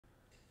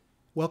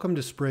Welcome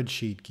to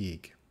Spreadsheet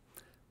Geek.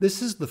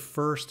 This is the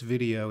first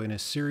video in a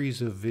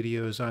series of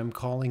videos I'm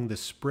calling the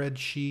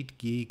Spreadsheet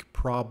Geek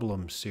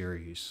Problem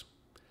Series.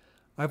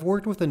 I've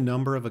worked with a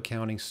number of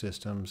accounting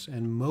systems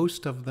and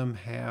most of them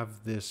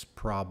have this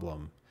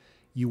problem.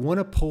 You want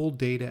to pull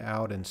data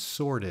out and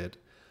sort it,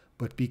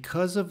 but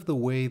because of the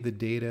way the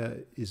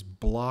data is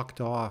blocked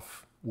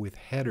off with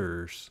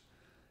headers,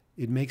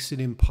 it makes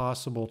it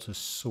impossible to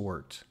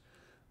sort.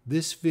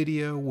 This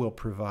video will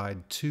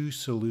provide two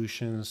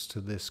solutions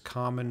to this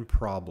common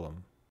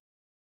problem.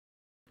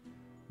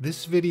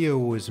 This video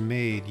was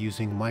made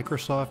using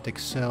Microsoft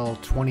Excel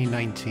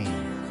 2019.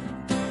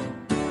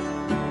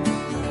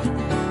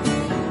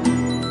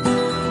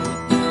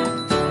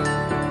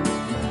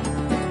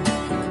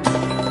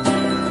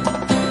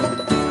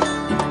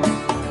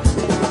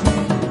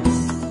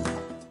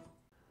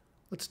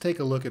 Let's take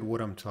a look at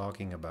what I'm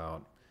talking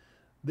about.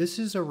 This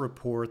is a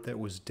report that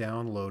was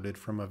downloaded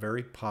from a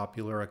very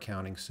popular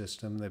accounting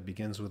system that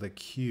begins with a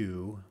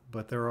Q,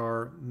 but there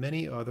are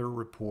many other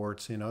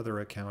reports in other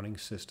accounting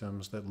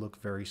systems that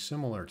look very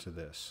similar to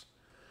this.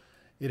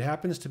 It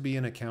happens to be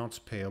an accounts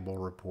payable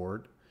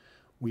report.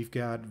 We've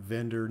got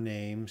vendor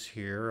names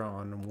here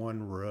on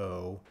one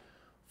row,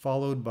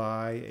 followed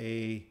by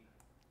a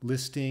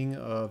listing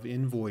of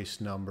invoice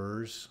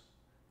numbers,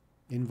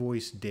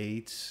 invoice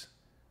dates,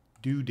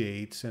 due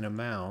dates and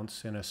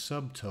amounts, and a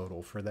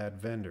subtotal for that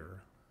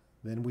vendor.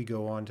 Then we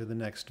go on to the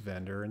next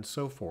vendor and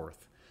so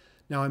forth.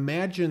 Now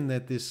imagine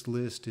that this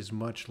list is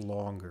much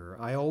longer.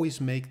 I always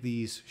make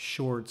these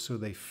short so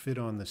they fit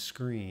on the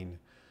screen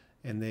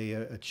and they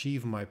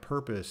achieve my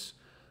purpose.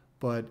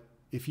 But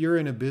if you're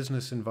in a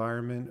business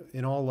environment,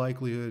 in all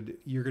likelihood,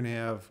 you're going to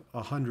have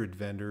 100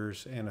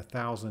 vendors and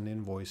 1,000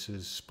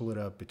 invoices split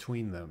up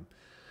between them.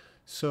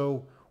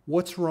 So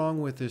what's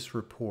wrong with this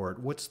report?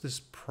 What's this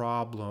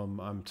problem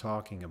I'm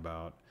talking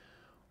about?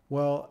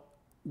 Well,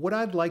 what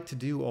I'd like to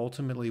do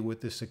ultimately with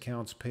this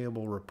accounts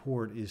payable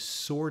report is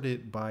sort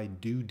it by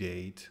due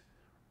date.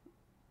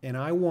 And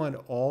I want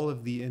all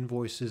of the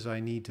invoices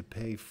I need to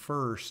pay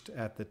first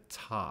at the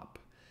top.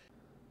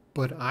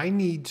 But I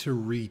need to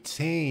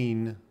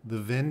retain the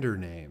vendor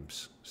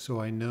names so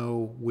I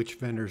know which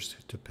vendors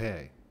to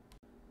pay.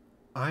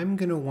 I'm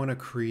going to want to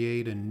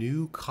create a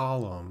new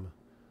column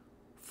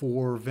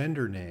for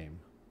vendor name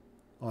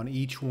on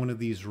each one of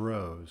these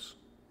rows,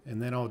 and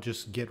then I'll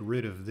just get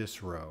rid of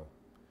this row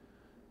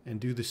and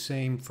do the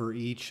same for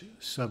each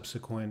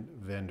subsequent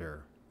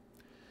vendor.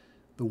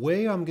 The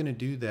way I'm going to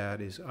do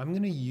that is I'm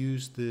going to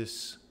use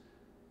this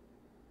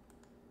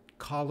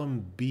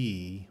column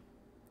B,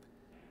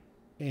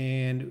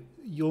 and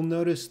you'll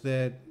notice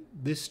that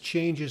this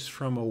changes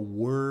from a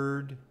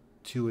word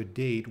to a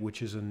date,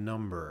 which is a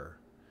number.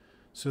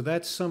 So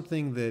that's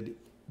something that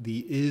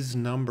the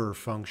isNumber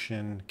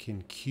function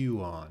can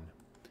queue on.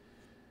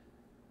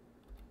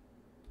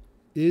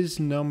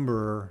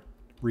 isNumber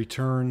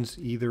returns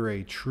either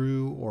a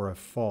true or a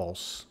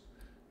false,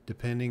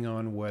 depending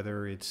on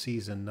whether it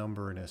sees a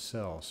number in a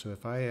cell. So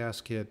if I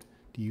ask it,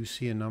 do you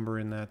see a number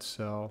in that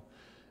cell?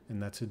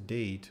 And that's a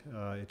date,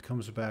 it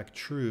comes back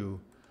true.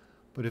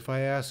 But if I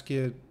ask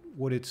it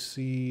what it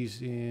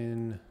sees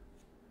in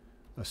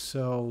a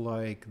cell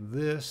like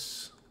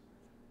this,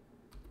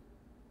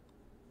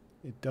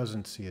 it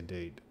doesn't see a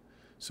date.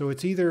 So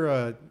it's either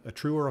a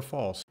true or a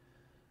false.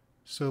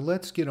 So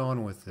let's get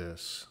on with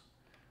this.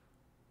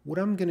 What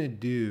I'm going to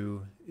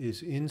do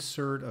is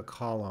insert a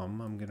column.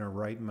 I'm going to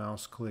right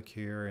mouse click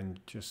here and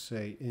just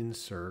say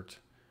insert.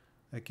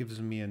 That gives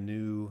me a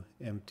new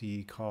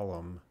empty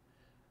column.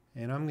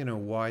 And I'm going to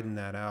widen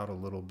that out a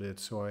little bit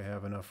so I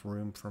have enough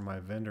room for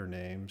my vendor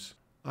names.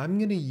 I'm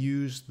going to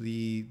use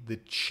the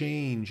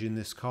change in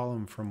this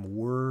column from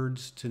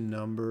words to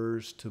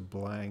numbers to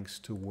blanks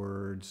to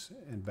words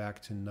and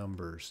back to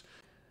numbers.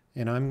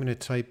 And I'm going to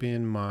type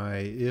in my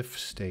if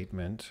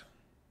statement.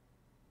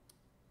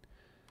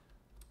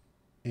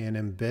 And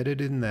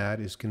embedded in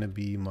that is going to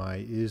be my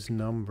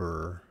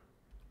isNumber.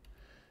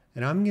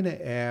 And I'm going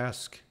to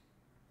ask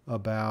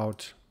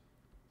about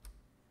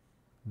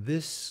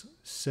this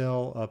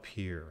cell up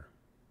here,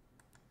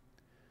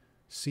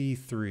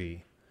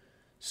 C3.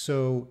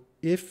 So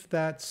if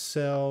that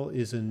cell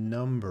is a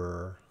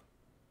number,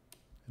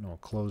 and I'll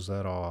close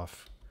that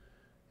off,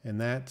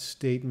 and that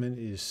statement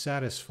is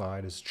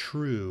satisfied as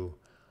true,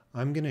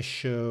 I'm going to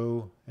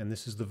show, and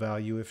this is the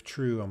value if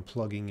true I'm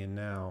plugging in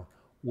now,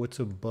 what's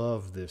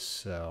above this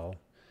cell.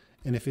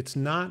 And if it's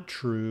not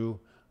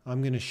true,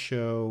 I'm going to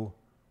show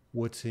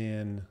what's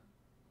in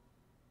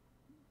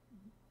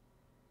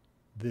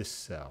this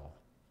cell.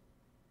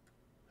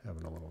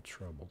 Having a little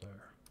trouble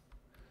there.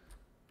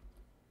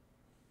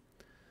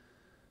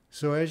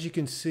 So as you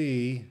can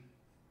see,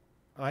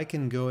 I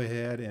can go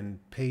ahead and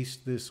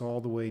paste this all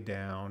the way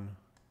down,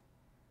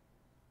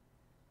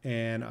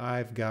 and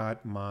I've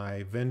got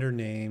my vendor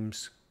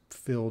names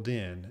filled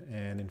in.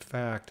 And in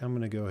fact, I'm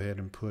going to go ahead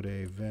and put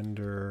a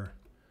vendor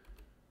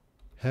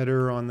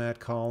header on that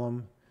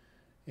column,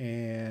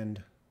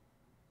 and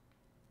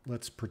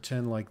let's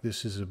pretend like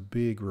this is a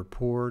big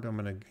report. I'm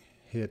going to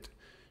hit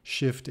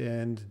Shift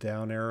End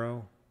down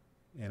arrow,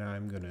 and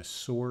I'm going to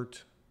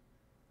sort,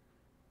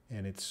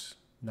 and it's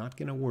not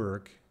going to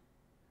work.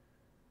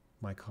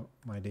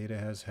 My data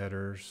has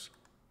headers.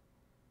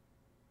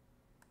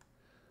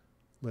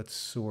 Let's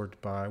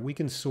sort by, we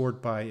can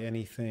sort by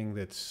anything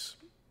that's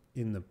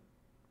in the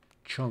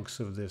chunks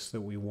of this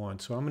that we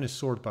want. So I'm going to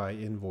sort by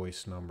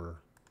invoice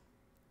number.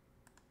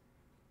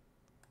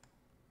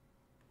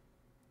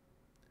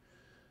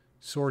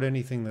 Sort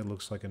anything that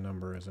looks like a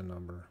number as a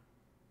number.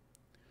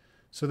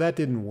 So that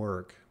didn't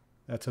work.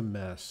 That's a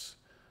mess.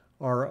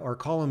 Our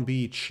column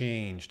B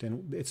changed,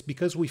 and it's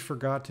because we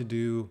forgot to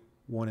do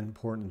one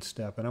important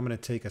step, and I'm going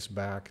to take us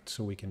back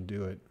so we can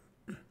do it.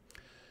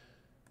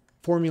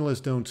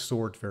 Formulas don't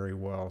sort very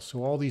well,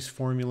 so all these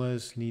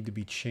formulas need to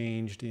be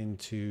changed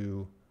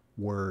into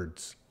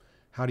words.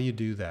 How do you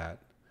do that?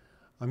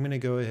 I'm going to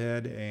go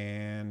ahead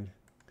and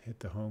hit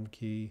the home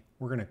key.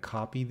 We're going to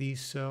copy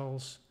these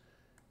cells,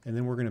 and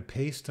then we're going to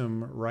paste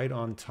them right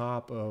on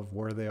top of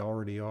where they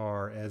already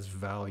are as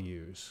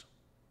values.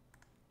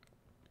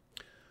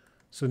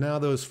 So now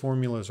those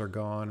formulas are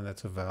gone, and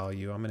that's a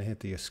value. I'm going to hit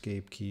the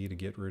escape key to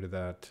get rid of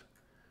that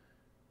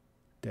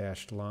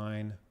dashed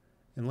line.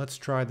 And let's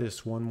try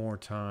this one more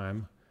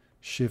time.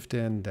 Shift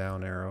End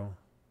down arrow.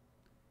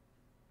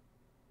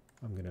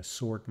 I'm going to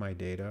sort my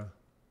data.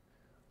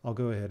 I'll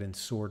go ahead and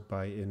sort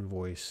by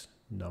invoice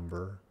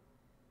number.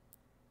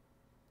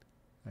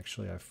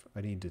 Actually,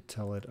 I need to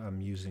tell it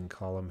I'm using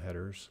column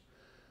headers.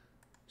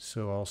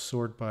 So I'll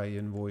sort by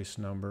invoice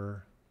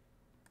number.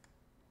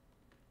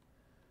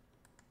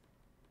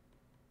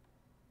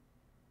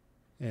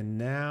 And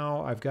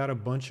now I've got a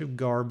bunch of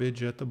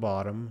garbage at the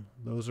bottom.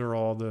 Those are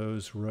all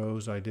those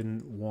rows I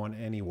didn't want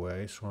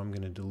anyway, so I'm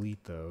going to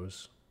delete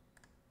those.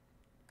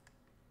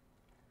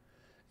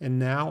 And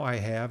now I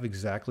have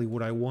exactly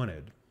what I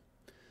wanted.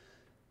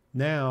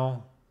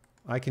 Now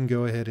I can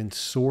go ahead and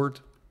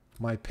sort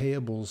my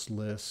payables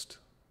list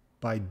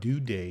by due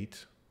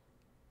date,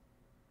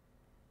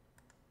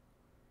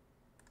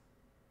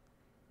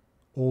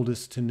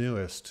 oldest to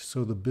newest.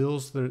 So the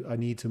bills that I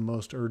need to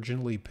most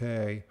urgently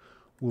pay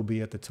will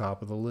be at the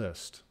top of the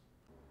list.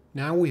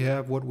 Now we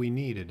have what we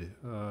needed,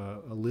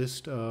 a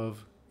list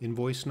of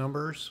invoice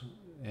numbers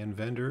and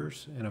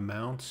vendors and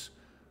amounts.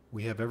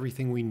 We have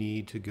everything we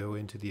need to go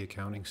into the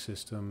accounting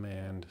system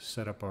and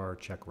set up our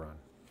check run.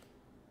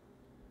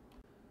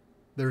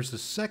 There's a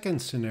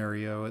second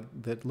scenario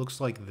that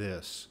looks like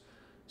this.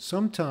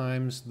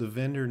 Sometimes the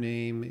vendor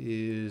name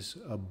is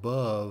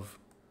above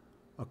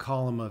a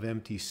column of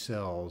empty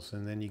cells,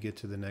 and then you get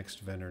to the next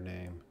vendor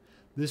name.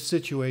 This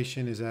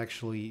situation is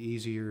actually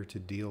easier to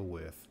deal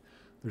with.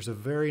 There's a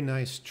very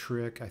nice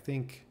trick. I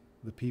think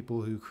the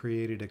people who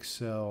created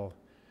Excel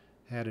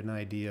had an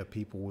idea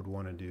people would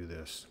want to do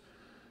this.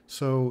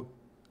 So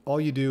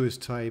all you do is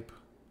type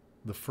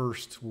the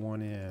first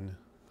one in.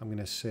 I'm going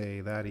to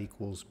say that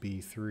equals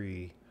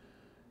B3.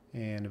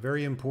 And a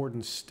very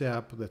important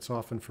step that's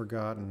often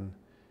forgotten,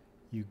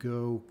 you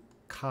go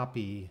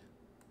copy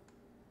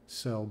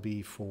cell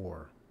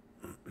B4.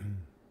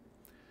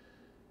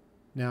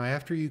 Now,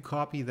 after you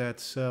copy that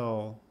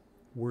cell,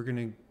 we're going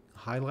to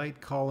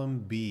highlight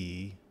column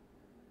B,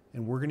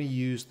 and we're going to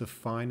use the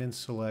Find and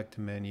Select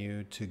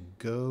menu to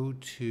go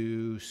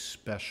to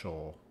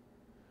Special.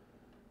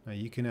 Now,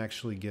 you can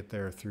actually get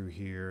there through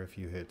here if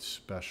you hit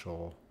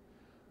Special,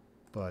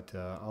 but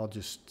I'll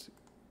just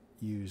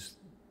use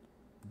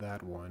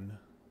that one.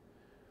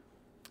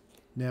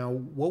 Now,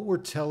 what we're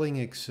telling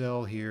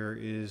Excel here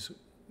is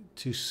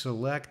to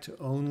select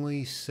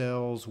only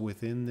cells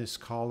within this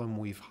column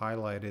we've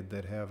highlighted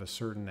that have a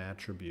certain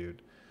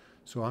attribute.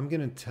 So I'm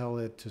going to tell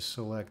it to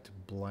select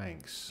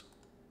blanks.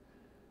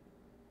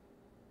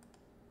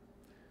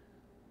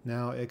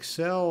 Now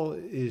Excel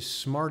is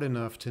smart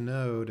enough to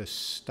know to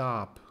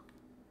stop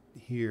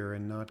here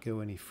and not go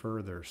any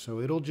further. So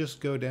it'll just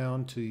go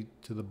down to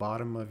the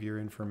bottom of your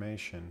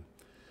information.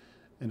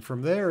 And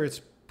from there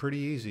it's pretty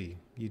easy.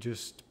 You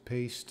just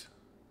paste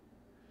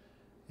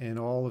and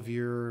all of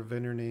your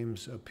vendor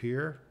names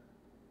appear.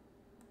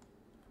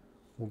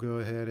 We'll go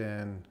ahead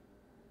and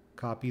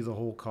copy the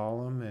whole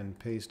column and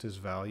paste as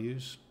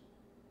values.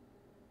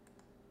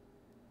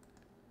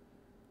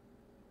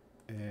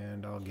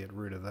 And I'll get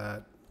rid of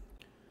that.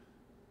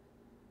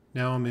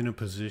 Now I'm in a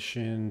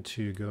position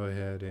to go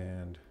ahead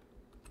and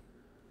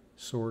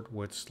sort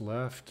what's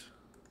left.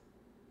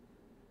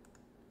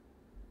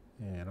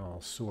 And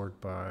I'll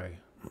sort by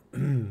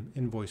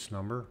invoice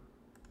number.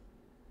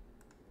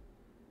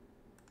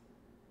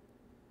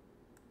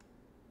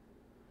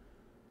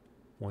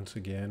 Once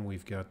again,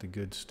 we've got the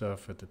good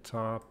stuff at the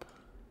top.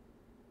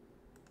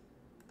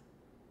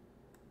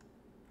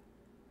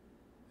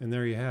 And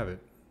there you have it.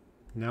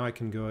 Now I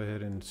can go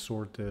ahead and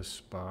sort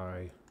this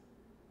by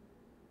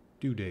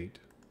due date.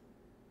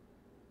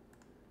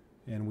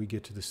 And we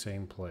get to the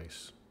same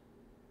place.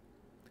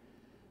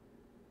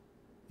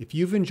 If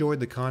you've enjoyed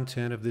the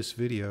content of this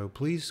video,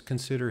 please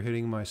consider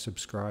hitting my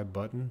subscribe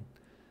button.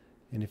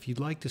 And if you'd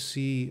like to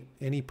see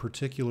any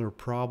particular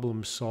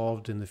problem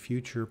solved in the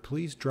future,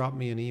 please drop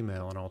me an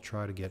email and I'll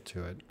try to get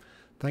to it.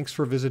 Thanks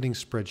for visiting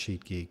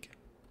Spreadsheet Geek.